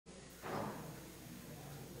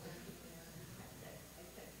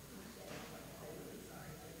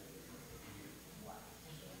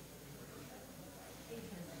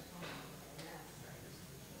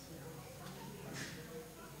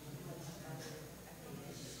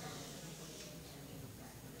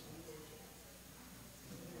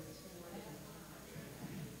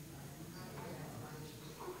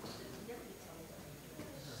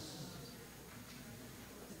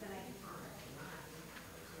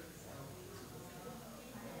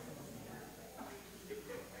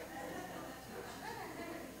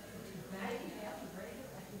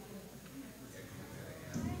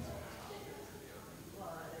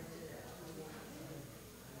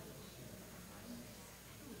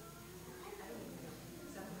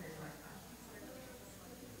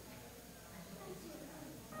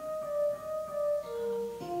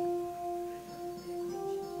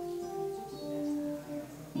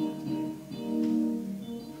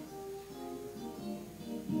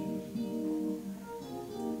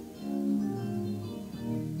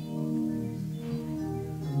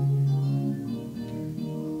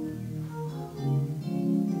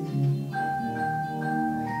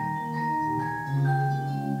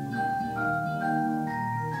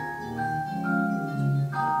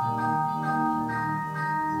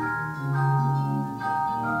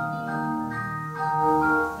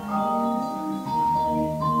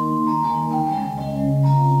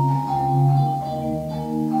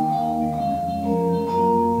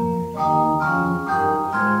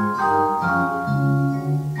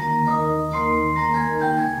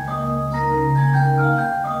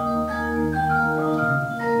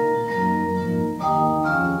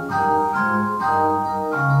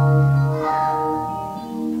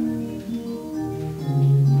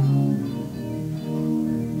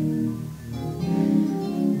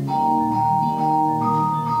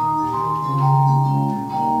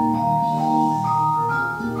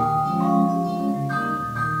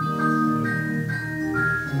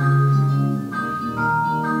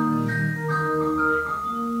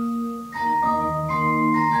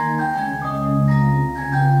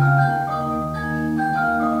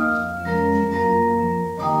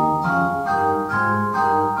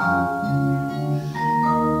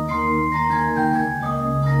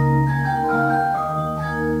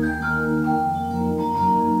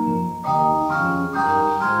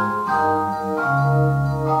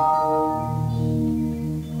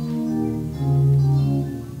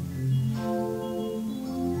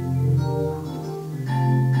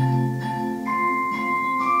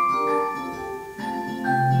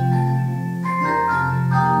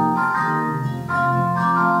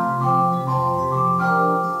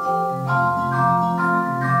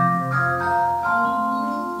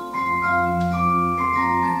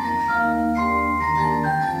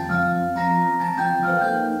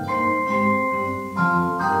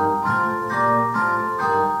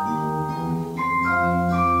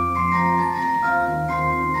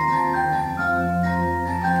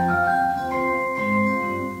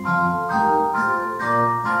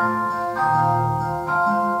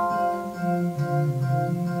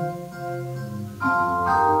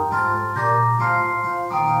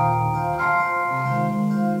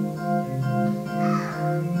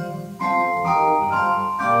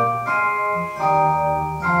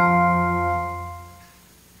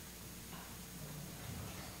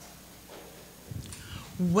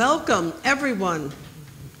Welcome, everyone.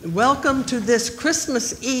 Welcome to this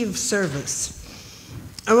Christmas Eve service.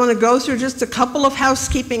 I want to go through just a couple of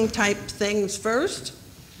housekeeping type things first.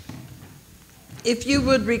 If you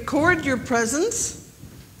would record your presence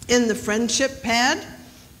in the friendship pad,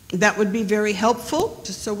 that would be very helpful,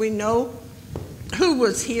 just so we know who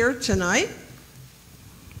was here tonight.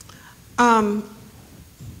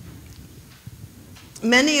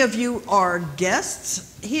 Many of you are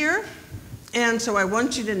guests here, and so I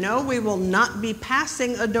want you to know we will not be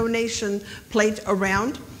passing a donation plate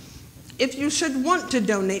around. If you should want to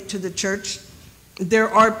donate to the church, there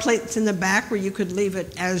are plates in the back where you could leave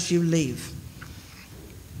it as you leave.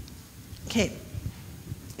 Okay.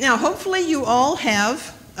 Now, hopefully you all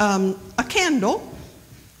have a candle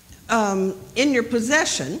in your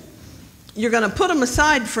possession. You're going to put them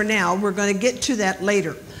aside for now. We're going to get to that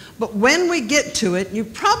later. But when we get to it, you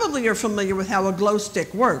probably are familiar with how a glow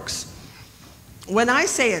stick works. When I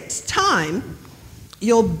say it's time,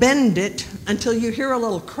 you'll bend it until you hear a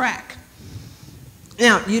little crack.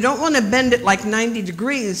 Now, you don't want to bend it like 90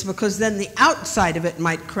 degrees because then the outside of it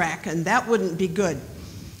might crack, and that wouldn't be good.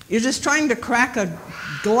 You're just trying to crack a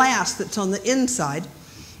glass that's on the inside,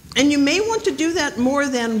 and you may want to do that more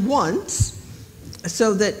than once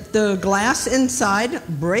so that the glass inside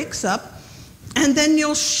breaks up, and then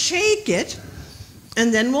you'll shake it,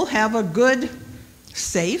 and then we'll have a good,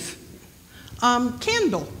 safe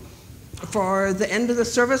candle. For the end of the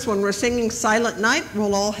service, when we're singing Silent Night,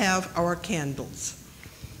 we'll all have our candles.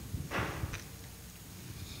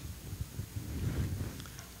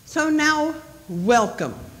 So now,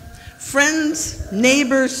 welcome. Friends,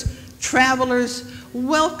 neighbors, travelers,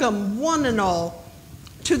 welcome one and all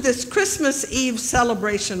to this Christmas Eve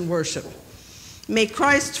celebration worship. May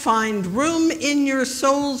Christ find room in your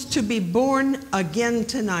souls to be born again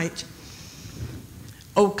tonight.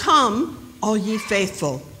 O come, all ye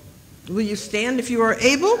faithful. Will you stand if you are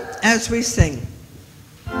able as we sing?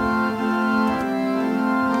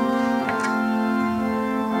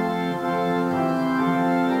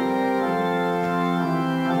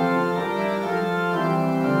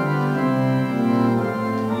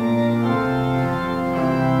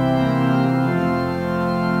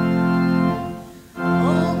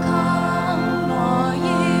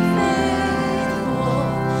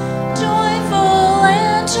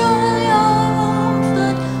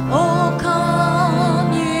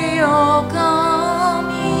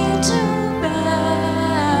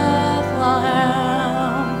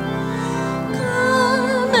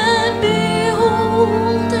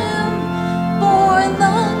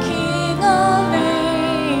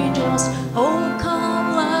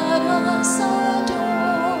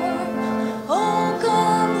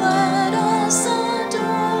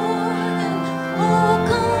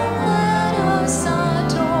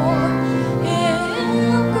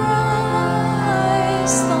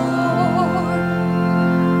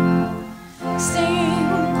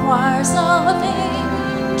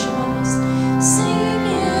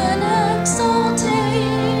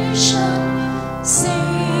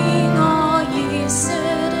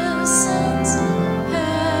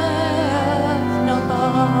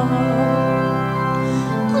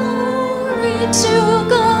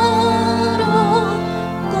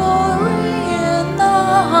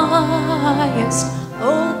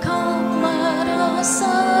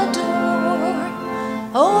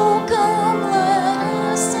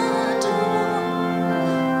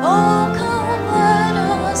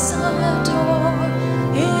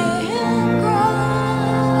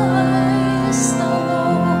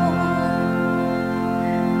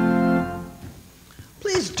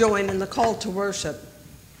 Join in the call to worship.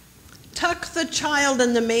 Tuck the child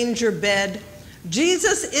in the manger bed.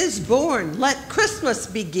 Jesus is born. Let Christmas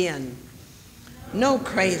begin. No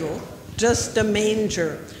cradle, just a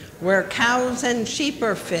manger where cows and sheep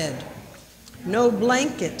are fed. No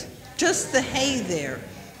blanket, just the hay there,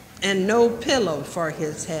 and no pillow for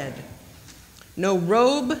his head. No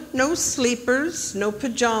robe, no sleepers, no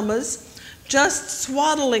pajamas, just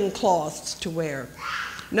swaddling cloths to wear.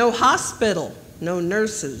 No hospital, no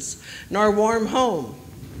nurses, nor warm home,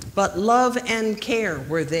 but love and care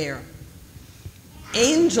were there.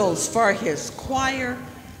 Angels for his choir,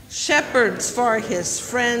 shepherds for his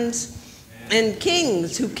friends, and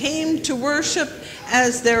kings who came to worship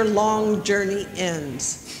as their long journey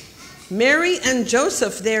ends. Mary and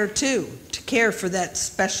Joseph there too, to care for that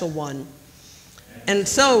special one. And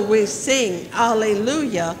so we sing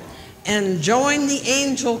Alleluia and join the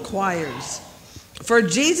angel choirs. For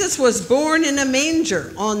Jesus was born in a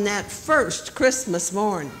manger on that first Christmas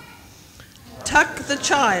morn. Tuck the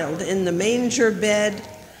child in the manger bed.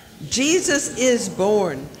 Jesus is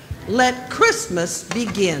born. Let Christmas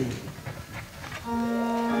begin.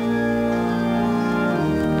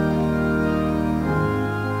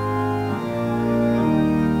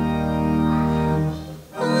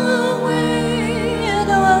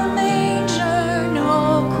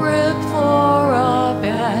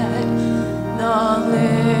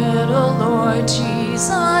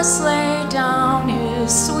 Jesus laid down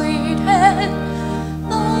his sweet head.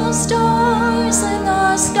 The stars in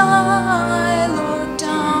the sky looked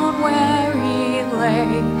down where he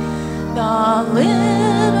lay. The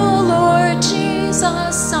little Lord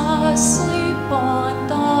Jesus asleep on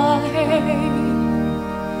the hay.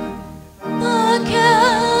 The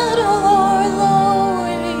kettle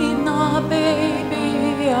o'erlowing, the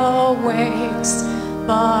baby awakes,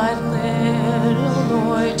 but little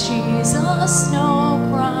Lord Jesus no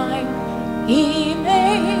cry he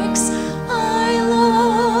makes. I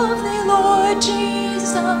love thee, Lord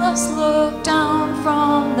Jesus, look down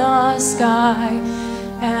from the sky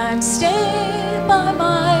and stay by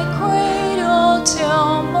my cradle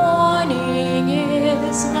till morning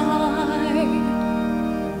is nigh.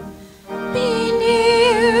 Be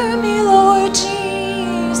near me, Lord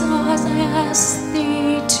Jesus, I ask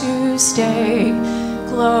thee to stay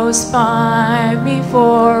close by me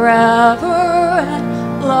forever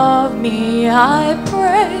and love me, I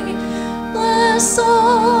pray. Bless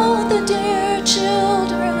all the dear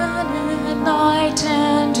children in thy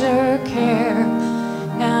tender care,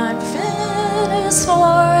 and fit us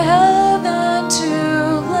for heaven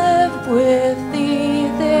to live with thee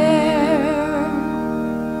there.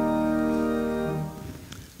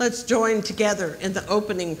 Let's join together in the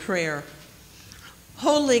opening prayer.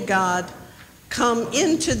 Holy God, come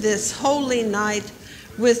into this holy night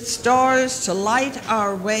with stars to light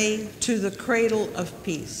our way to the cradle of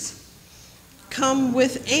peace. Come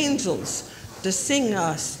with angels to sing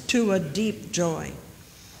us to a deep joy.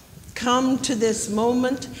 Come to this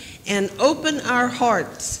moment and open our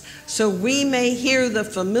hearts so we may hear the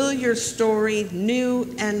familiar story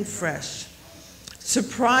new and fresh.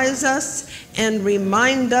 Surprise us and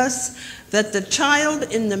remind us that the child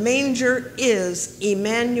in the manger is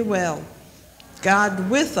Emmanuel, God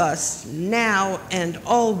with us now and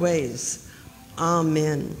always.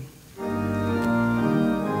 Amen.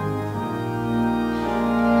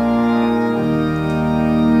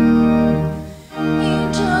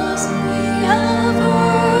 Angels we have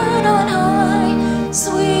heard on high,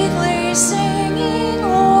 sweetly singing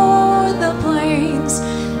o'er the plains,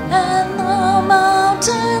 and the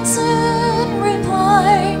mountains in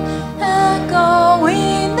reply,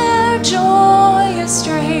 echoing their joyous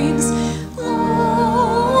strains.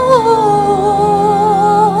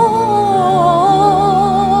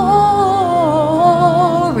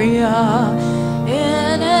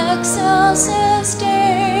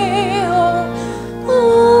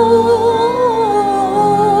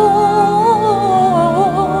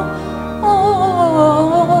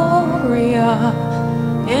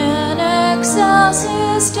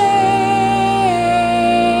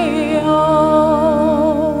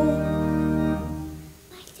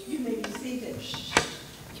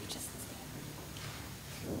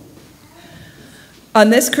 On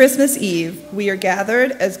this Christmas Eve, we are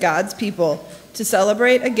gathered as God's people to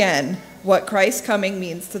celebrate again what Christ's coming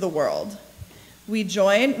means to the world. We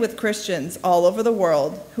join with Christians all over the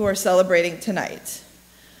world who are celebrating tonight.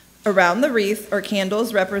 Around the wreath are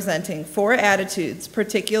candles representing 4 attitudes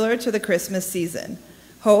particular to the Christmas season: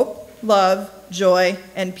 hope, love, joy,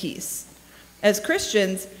 and peace. As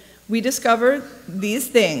Christians, we discover these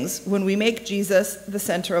things when we make Jesus the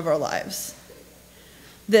center of our lives.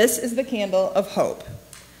 This is the candle of hope.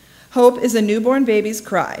 Hope is a newborn baby's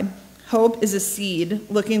cry. Hope is a seed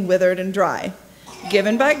looking withered and dry.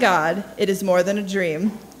 Given by God, it is more than a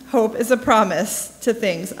dream. Hope is a promise to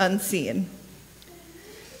things unseen.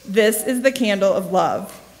 This is the candle of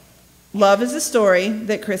love. Love is a story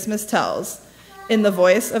that Christmas tells, in the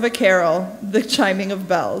voice of a carol, the chiming of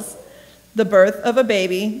bells. The birth of a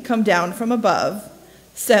baby come down from above,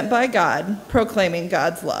 sent by God, proclaiming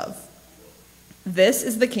God's love. This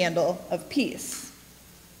is the candle of peace.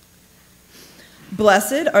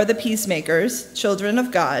 Blessed are the peacemakers, children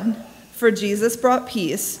of God, for Jesus brought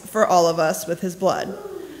peace for all of us with his blood.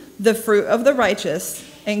 The fruit of the righteous,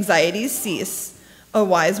 anxieties cease. A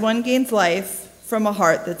wise one gains life from a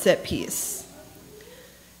heart that's at peace.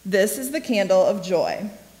 This is the candle of joy.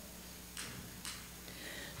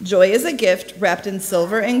 Joy is a gift wrapped in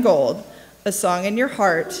silver and gold, a song in your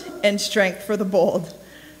heart and strength for the bold.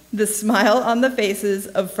 The smile on the faces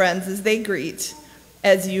of friends as they greet.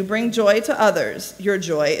 As you bring joy to others, your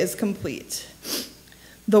joy is complete.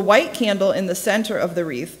 The white candle in the center of the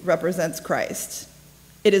wreath represents Christ.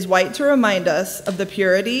 It is white to remind us of the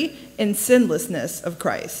purity and sinlessness of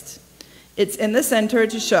Christ. It's in the center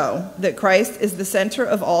to show that Christ is the center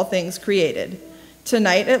of all things created.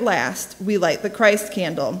 Tonight at last, we light the Christ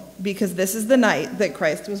candle because this is the night that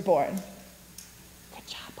Christ was born. Good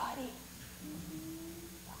job, buddy.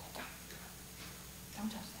 Okay, go.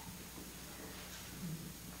 Don't touch that.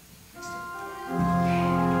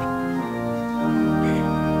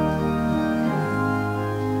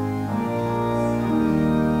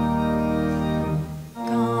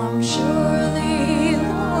 Come surely,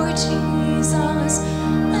 Lord Jesus,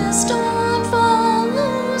 as dawn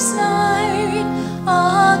follows night,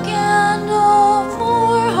 a candle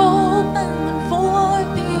for hope and for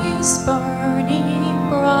peace burning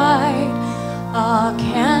bright, a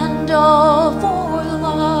candle for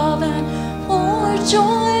love and for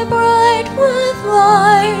joy bright with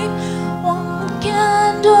light. One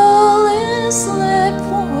candle is lit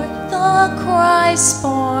for the Christ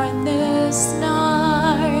born this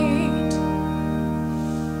night.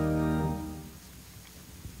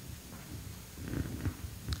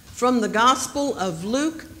 From the Gospel of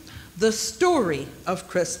Luke, the story of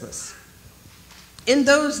Christmas. In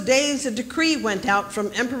those days, a decree went out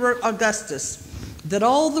from Emperor Augustus that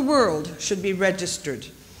all the world should be registered.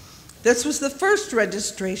 This was the first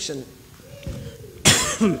registration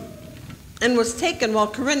and was taken while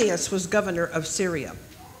Quirinius was governor of Syria.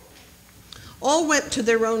 All went to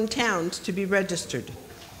their own towns to be registered.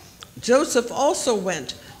 Joseph also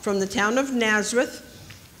went from the town of Nazareth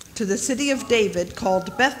to the city of David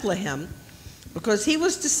called Bethlehem, because he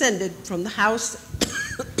was descended from the house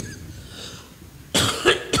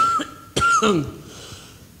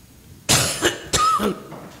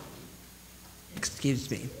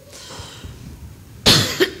excuse me.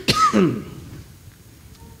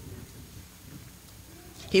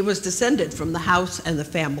 He was descended from the house and the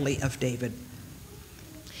family of David.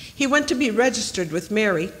 He went to be registered with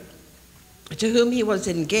Mary, to whom he was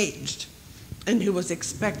engaged, and who was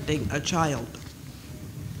expecting a child.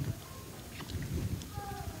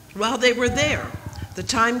 While they were there, the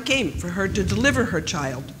time came for her to deliver her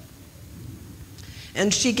child,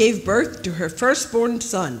 and she gave birth to her firstborn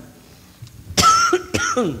son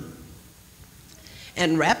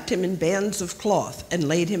and wrapped him in bands of cloth and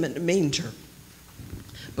laid him in a manger,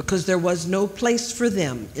 because there was no place for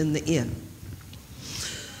them in the inn.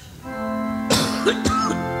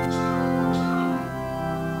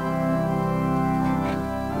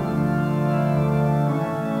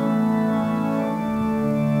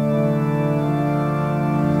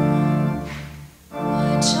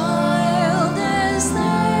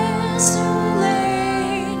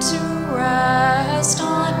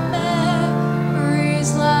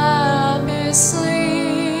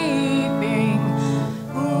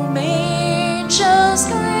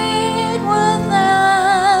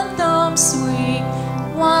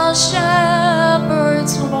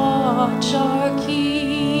 Shepherds watch are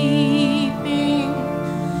keeping.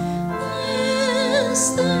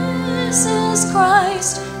 This is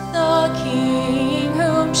Christ, the King,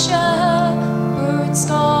 whom shepherds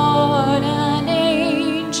guard and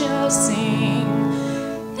angels sing.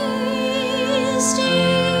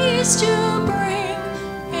 Haste to bring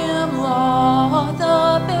him law,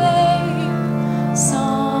 the babe,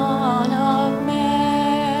 Son of Mary.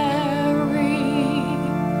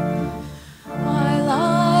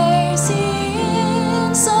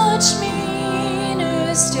 Such mean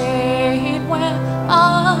estate where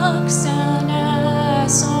ox and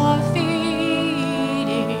ass are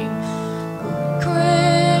feeding. Good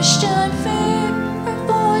Christian fare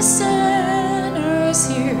for sinners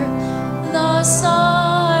here, the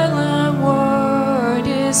silent word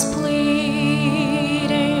is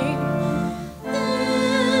pleading.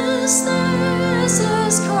 This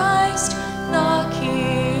is Christ, the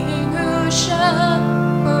King, who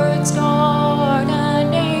shepherds guard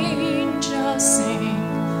and angels sing.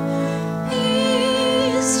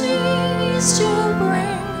 Haste to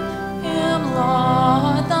bring him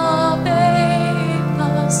law, the babe,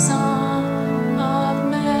 the Son of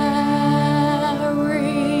Mary.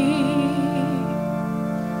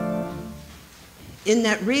 In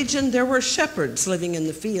that region there were shepherds living in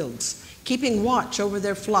the fields, keeping watch over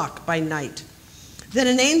their flock by night. Then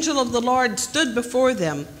an angel of the Lord stood before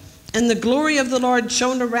them, and the glory of the Lord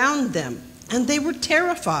shone around them, and they were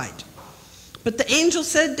terrified. But the angel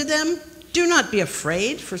said to them, "Do not be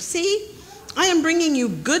afraid, for see, I am bringing you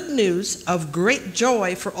good news of great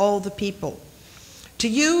joy for all the people. To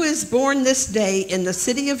you is born this day in the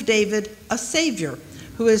city of David a Savior,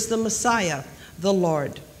 who is the Messiah, the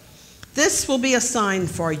Lord. This will be a sign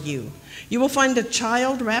for you. You will find a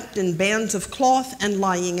child wrapped in bands of cloth and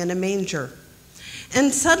lying in a manger."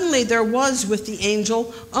 And suddenly there was with the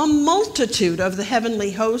angel a multitude of the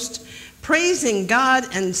heavenly host, praising God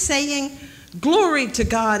and saying, "Glory to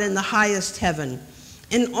God in the highest heaven,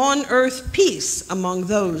 and on earth peace among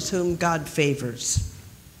those whom God favors."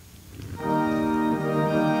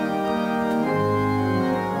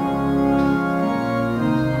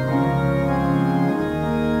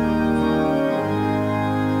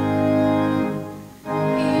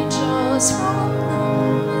 Angels from the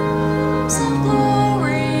realms of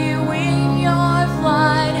glory, wing your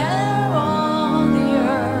flight, herald the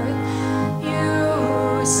earth.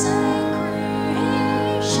 You sang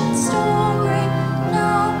creation's story,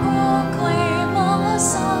 now proclaim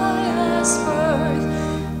Messiah's birth.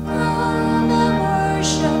 Come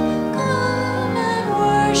and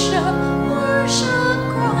worship, worship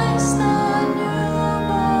Christ the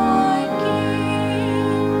newborn King.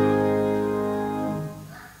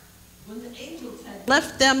 When the angels had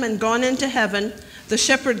left them and gone into heaven, the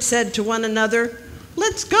shepherds said to one another,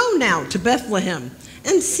 "Let's go now to Bethlehem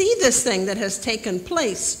and see this thing that has taken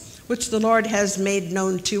place, which the Lord has made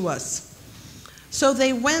known to us." So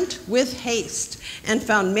they went with haste and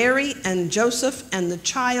found Mary and Joseph and the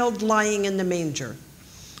child lying in the manger.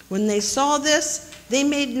 When they saw this, they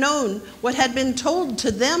made known what had been told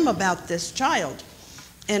to them about this child.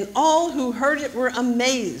 And all who heard it were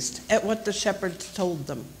amazed at what the shepherds told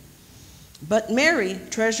them. But Mary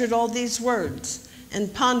treasured all these words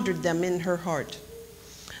and pondered them in her heart.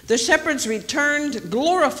 The shepherds returned,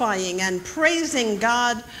 glorifying and praising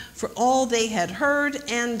God for all they had heard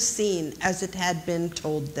and seen as it had been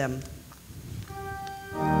told them.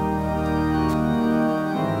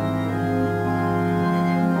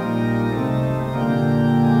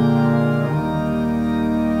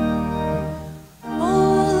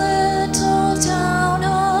 O little town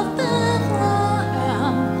of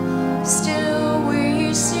Bethlehem, still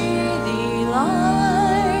we see thee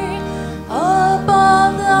lie.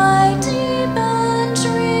 Above thy deep and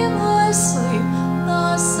dreamless sleep,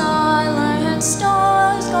 the silent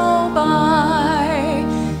stars go by.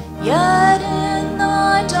 Yet in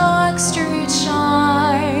the dark street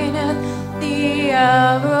shineth the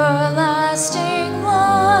everlasting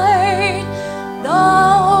light. The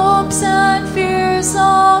hopes and fears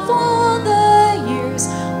of all the years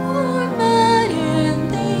are met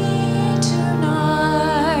in thee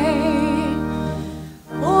tonight.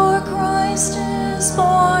 For Christ is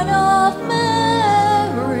born of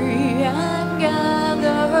Mary and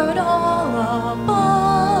gathered all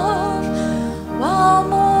above. While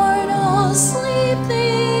mortals sleep, the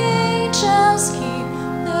angels keep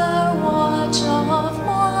their watch of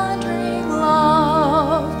wandering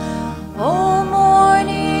love. O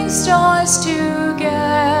morning stars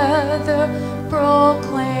together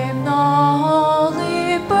proclaim the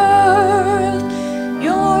holy birth.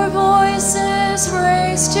 Your voices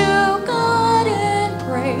raise to God in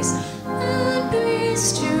praise and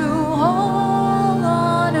peace to all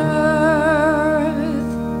on earth.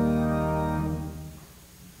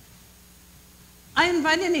 I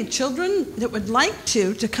invite any children that would like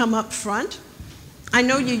to come up front. I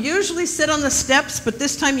know you usually sit on the steps, but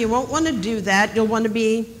this time you won't want to do that. You'll want to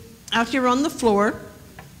be out here on the floor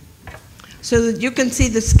so that you can see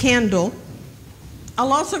this candle.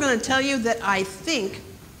 I'm also going to tell you that I think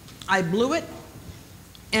I blew it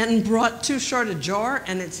and brought too short a jar,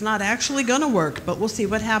 and it's not actually going to work, but we'll see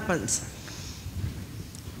what happens.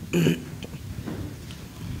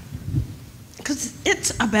 Because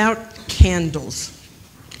it's about candles.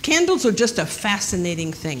 Candles are just a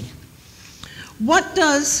fascinating thing. What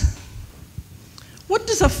does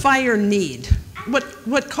a fire need?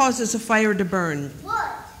 What causes a fire to burn? Wood.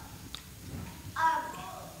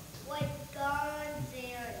 Like guns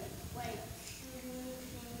and like shooting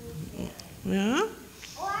things. Yeah?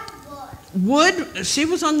 Or wood. Wood, she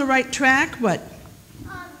was on the right track. What?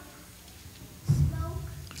 Smoke.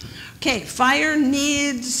 Okay, fire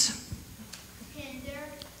needs Tinder.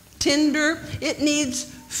 tinder. It needs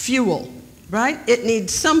fuel, right? It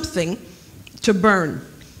needs something to burn.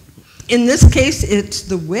 In this case, it's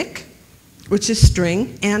the wick, which is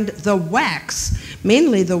string, and the wax.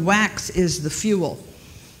 Mainly the wax is the fuel.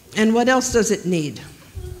 And what else does it need?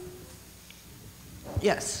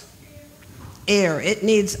 Yes. Air. It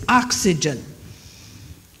needs oxygen.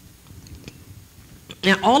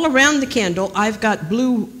 Now, all around the candle, I've got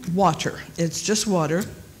blue water. It's just water.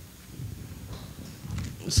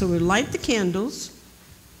 So we light the candles.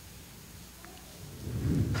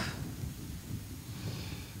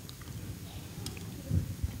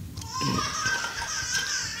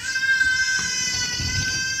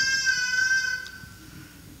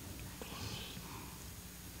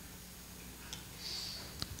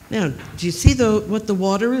 Now, do you see what the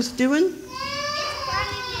water is doing? It's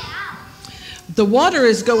burning it out. The water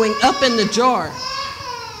is going up in the jar.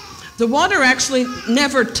 The water actually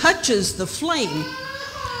never touches the flame.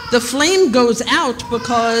 The flame goes out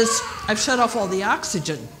because I've shut off all the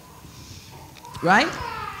oxygen, right?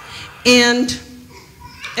 And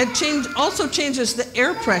it also changes the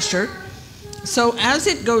air pressure. So as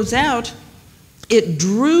it goes out, it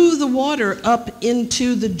drew the water up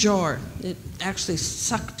into the jar. It actually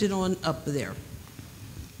sucked it on up there.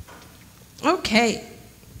 Okay.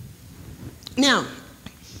 Now,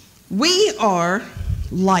 we are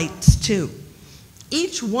lights too.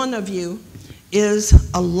 Each one of you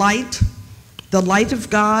is a light, the light of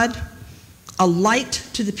God, a light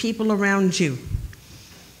to the people around you.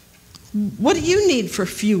 What do you need for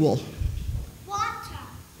fuel? Water.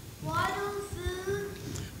 Water, food.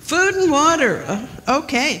 Food and water.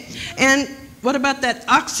 Okay. And what about that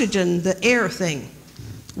oxygen, the air thing?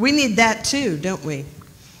 We need that too, don't we?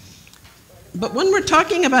 But when we're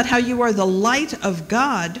talking about how you are the light of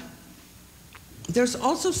God, there's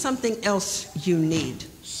also something else you need.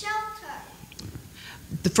 Shelter.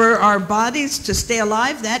 For our bodies to stay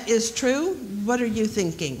alive, that is true. What are you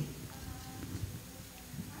thinking?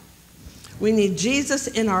 We need Jesus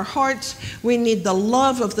in our hearts. We need the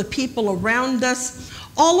love of the people around us.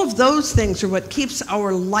 All of those things are what keeps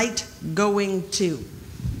our light going too.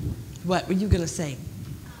 What were you going to say?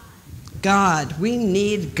 God. We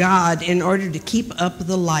need God in order to keep up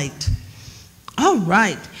the light. All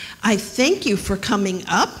right. I thank you for coming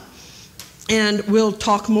up. And we'll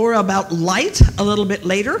talk more about light a little bit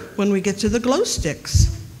later when we get to the glow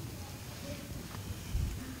sticks.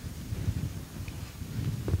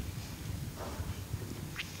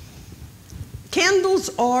 Candles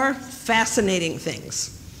are fascinating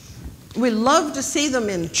things. We love to see them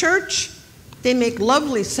in church. They make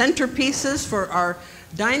lovely centerpieces for our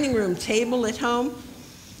dining room table at home.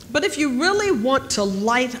 But if you really want to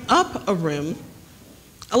light up a room,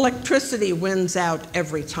 electricity wins out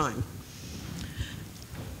every time.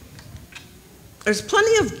 There's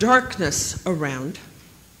plenty of darkness around.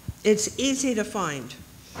 It's easy to find.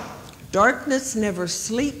 Darkness never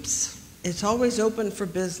sleeps. It's always open for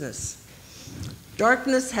business.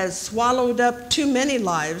 Darkness has swallowed up too many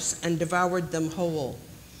lives and devoured them whole.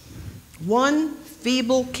 One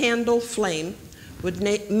feeble candle flame would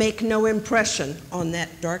make no impression on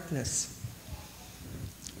that darkness.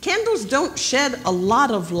 Candles don't shed a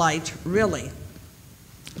lot of light, really.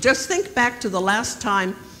 Just think back to the last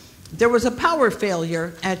time there was a power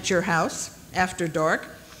failure at your house after dark.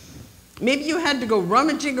 Maybe you had to go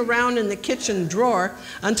rummaging around in the kitchen drawer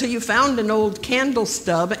until you found an old candle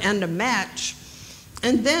stub and a match,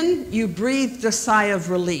 and then you breathed a sigh of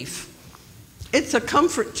relief. It's a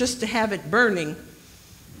comfort just to have it burning.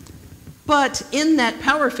 But in that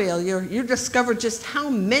power failure, you discover just how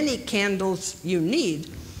many candles you need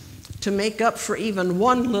to make up for even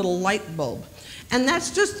one little light bulb. And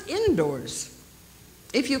that's just indoors.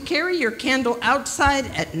 If you carry your candle outside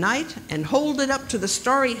at night and hold it up to the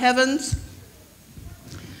starry heavens,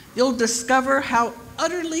 you'll discover how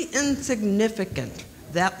utterly insignificant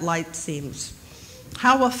that light seems,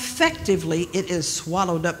 how effectively it is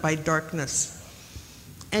swallowed up by darkness.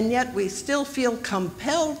 And yet we still feel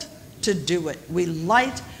compelled to do it. We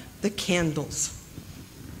light the candles.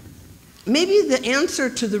 Maybe the answer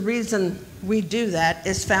to the reason we do that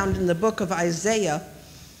is found in the book of Isaiah,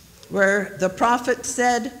 where the prophet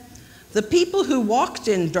said, "The people who walked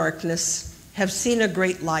in darkness have seen a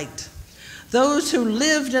great light. Those who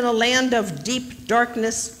lived in a land of deep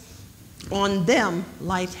darkness, on them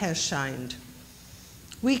light has shined."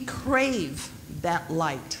 We crave that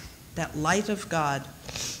light of God.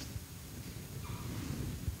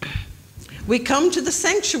 We come to the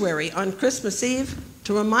sanctuary on Christmas Eve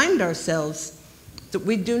to remind ourselves that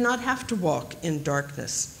we do not have to walk in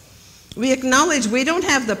darkness. We acknowledge we don't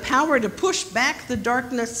have the power to push back the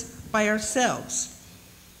darkness by ourselves.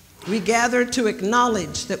 We gather to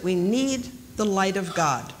acknowledge that we need the light of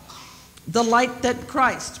God, the light that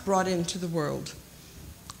Christ brought into the world,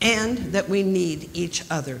 and that we need each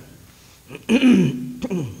other.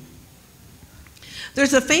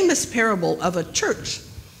 There's a famous parable of a church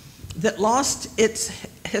that lost its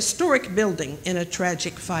historic building in a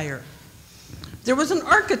tragic fire. There was an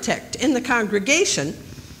architect in the congregation,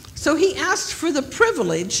 so he asked for the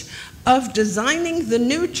privilege of designing the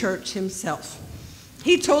new church himself.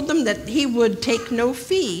 He told them that he would take no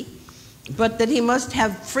fee, but that he must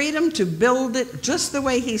have freedom to build it just the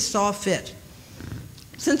way he saw fit.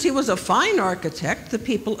 Since he was a fine architect, the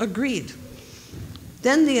people agreed.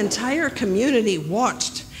 Then the entire community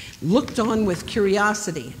looked on with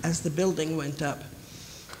curiosity as the building went up.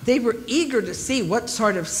 They were eager to see what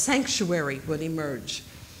sort of sanctuary would emerge.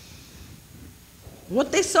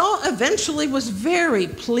 What they saw eventually was very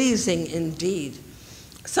pleasing indeed.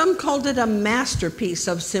 Some called it a masterpiece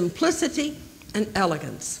of simplicity and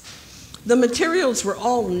elegance. The materials were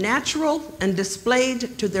all natural and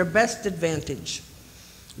displayed to their best advantage.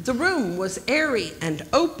 The room was airy and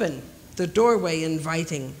open, the doorway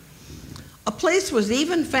inviting. A place was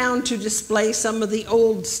even found to display some of the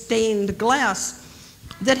old stained glass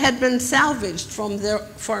that had been salvaged from their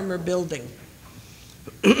former building.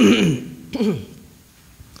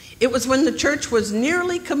 It was when the church was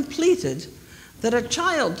nearly completed that a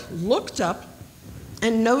child looked up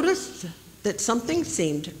and noticed that something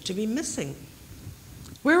seemed to be missing.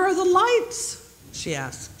 "Where are the lights?" she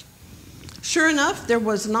asked. Sure enough, there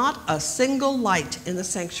was not a single light in the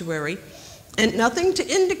sanctuary and nothing to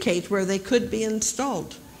indicate where they could be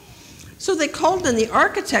installed. So they called in the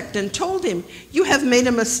architect and told him, "You have made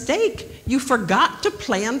a mistake. You forgot to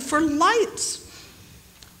plan for lights."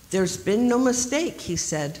 "There's been no mistake," he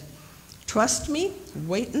said. "Trust me,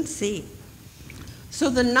 wait and see." So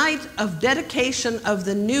the night of dedication of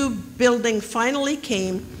the new building finally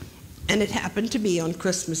came, and it happened to be on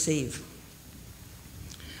Christmas Eve.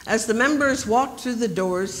 As the members walked through the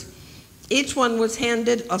doors, each one was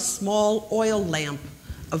handed a small oil lamp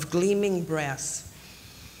of gleaming brass.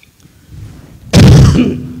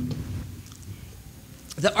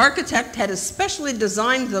 The architect had especially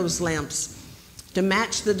designed those lamps to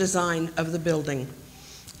match the design of the building.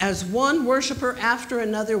 As one worshiper after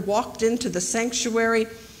another walked into the sanctuary,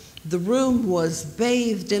 the room was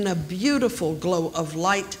bathed in a beautiful glow of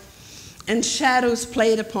light, and shadows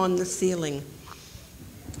played upon the ceiling.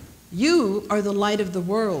 "You are the light of the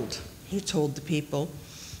world," he told the people.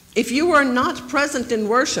 "If you are not present in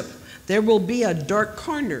worship, there will be a dark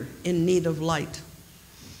corner in need of light.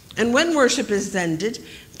 And when worship is ended,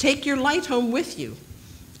 take your light home with you.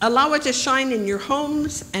 Allow it to shine in your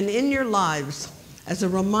homes and in your lives as a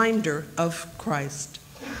reminder of Christ.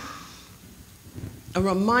 A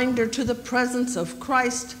reminder to the presence of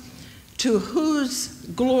Christ, to whose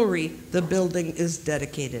glory the building is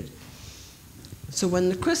dedicated." So when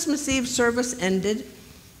the Christmas Eve service ended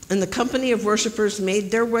and the company of worshipers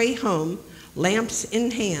made their way home, lamps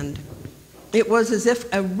in hand, it was as if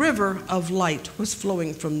a river of light was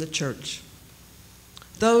flowing from the church.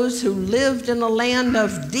 Those who lived in a land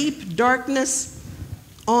of deep darkness,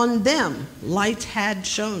 on them light had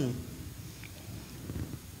shone.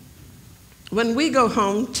 When we go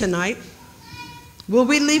home tonight, will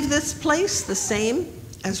we leave this place the same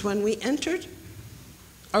as when we entered?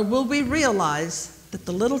 Or will we realize that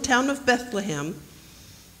the little town of Bethlehem,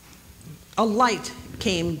 a light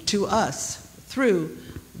came to us through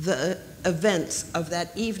the events of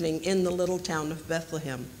that evening in the little town of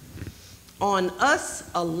Bethlehem? On us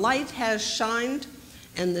a light has shined,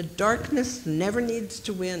 and the darkness never needs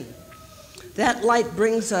to win. That light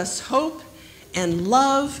brings us hope and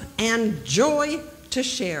love and joy to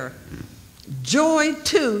share. Joy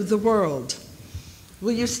to the world.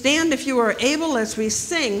 Will you stand if you are able as we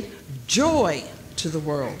sing "Joy to the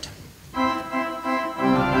World"?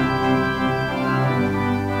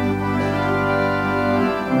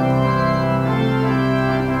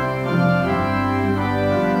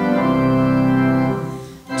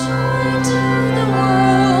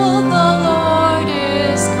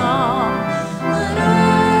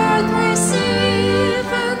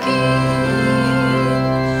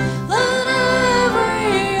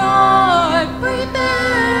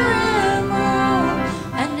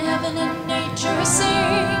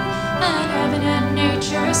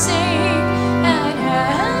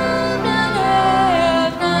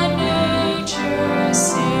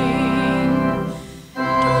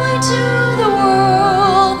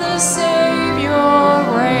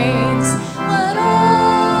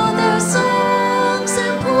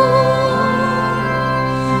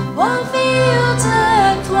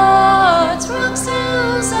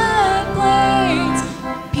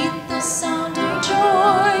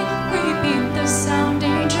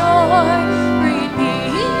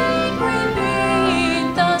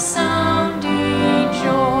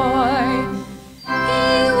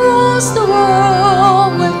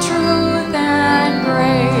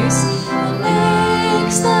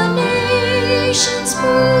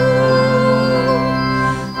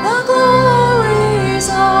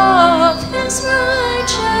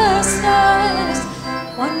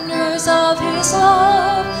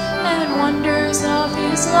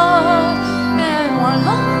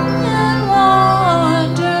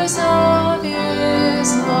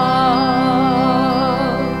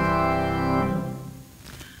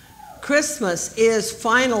 Christmas is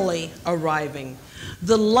finally arriving.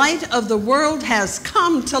 The light of the world has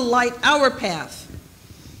come to light our path.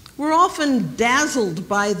 We're often dazzled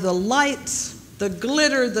by the lights, the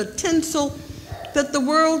glitter, the tinsel that the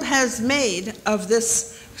world has made of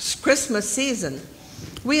this Christmas season.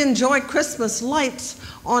 We enjoy Christmas lights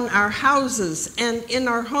on our houses and in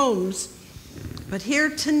our homes. But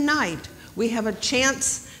here tonight, we have a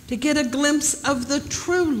chance to get a glimpse of the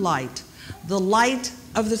true light, the light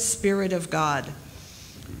of the Spirit of God.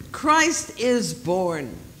 Christ is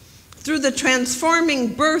born. Through the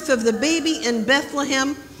transforming birth of the baby in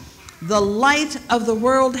Bethlehem, the light of the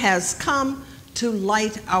world has come to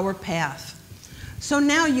light our path. So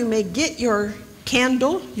now you may get your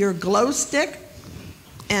candle, your glow stick,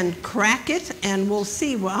 and crack it, and we'll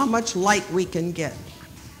see how much light we can get.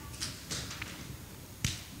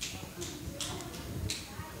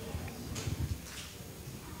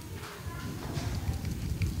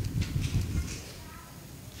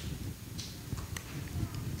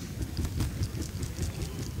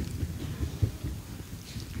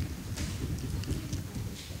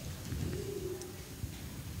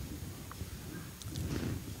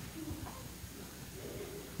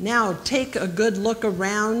 Now take a good look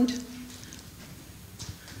around.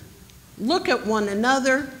 Look at one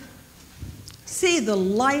another. See the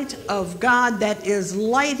light of God that is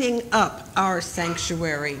lighting up our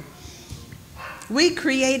sanctuary. We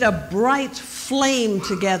create a bright flame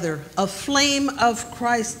together, a flame of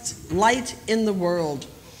Christ's light in the world.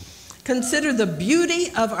 Consider the beauty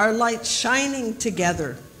of our light shining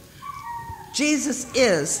together. Jesus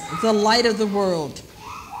is the light of the world.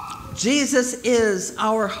 Jesus is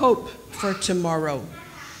our hope for tomorrow.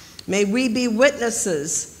 May we be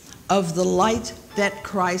witnesses of the light that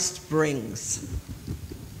Christ brings.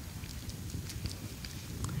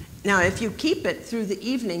 Now, if you keep it through the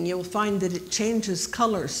evening, you'll find that it changes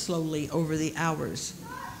color slowly over the hours.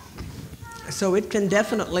 So it can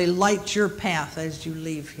definitely light your path as you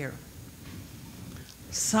leave here.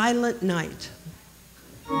 Silent night.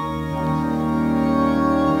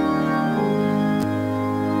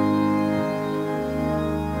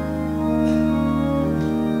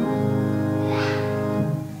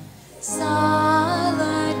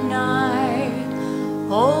 Silent night,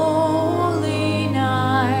 holy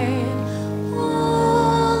night,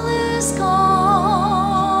 all is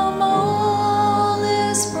calm, all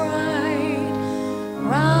is bright,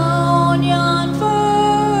 round yon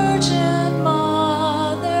virgin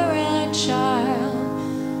mother and child,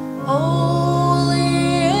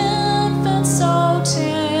 holy infant so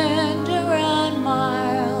tender and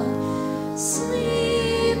mild,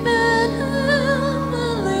 sleep in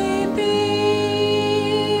heavenly peace,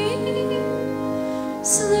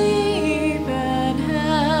 sleep in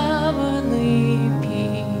heavenly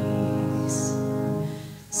peace.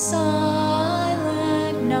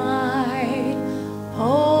 Silent night,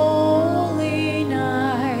 holy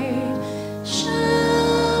night,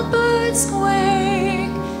 shepherds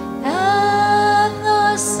quake at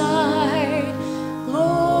the sight,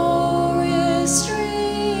 glorious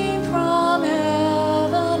stream from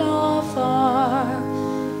heaven afar,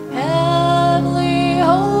 heavenly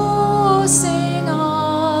hosts sing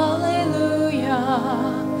hallelujah,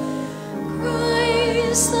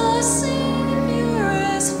 Christ the Savior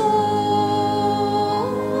is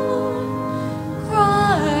born,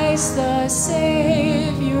 Christ the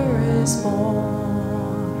Savior is born.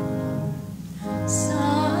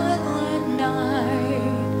 Silent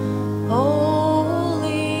night,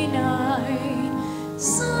 holy night,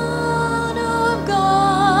 Son of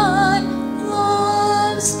God,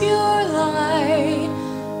 love's pure light,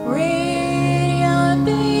 radiant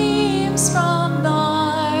beams from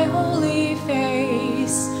thy holy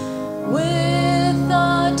face, with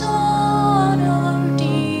the dawn of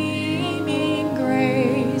redeeming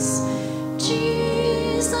grace.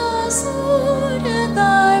 Jesus, Lord, at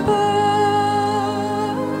thy birth,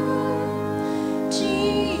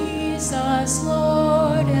 Jesus,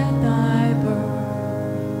 Lord, at thy birth.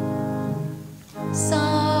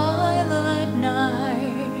 Silent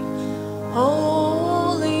night,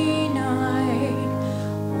 holy night,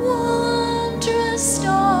 wondrous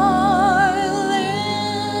star,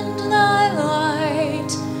 lend thy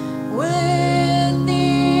light, with the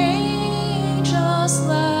angels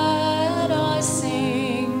let us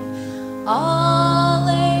sing,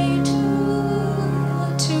 alleluia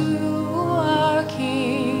to our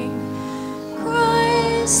King,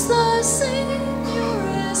 Christ the Savior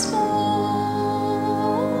is born.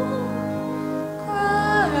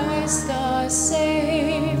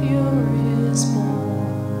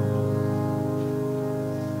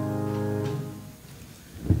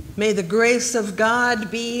 May the grace of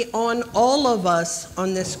God be on all of us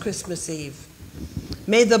on this Christmas Eve.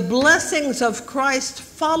 May the blessings of Christ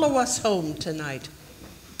follow us home tonight.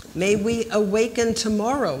 May we awaken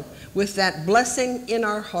tomorrow with that blessing in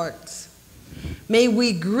our hearts. May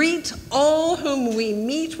we greet all whom we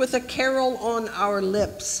meet with a carol on our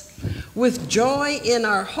lips, with joy in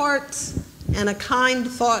our hearts and a kind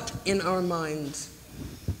thought in our minds.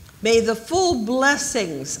 May the full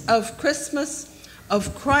blessings of Christmas,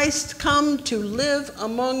 of Christ come to live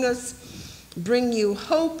among us, bring you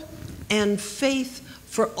hope and faith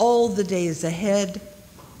for all the days ahead.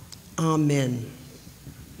 Amen.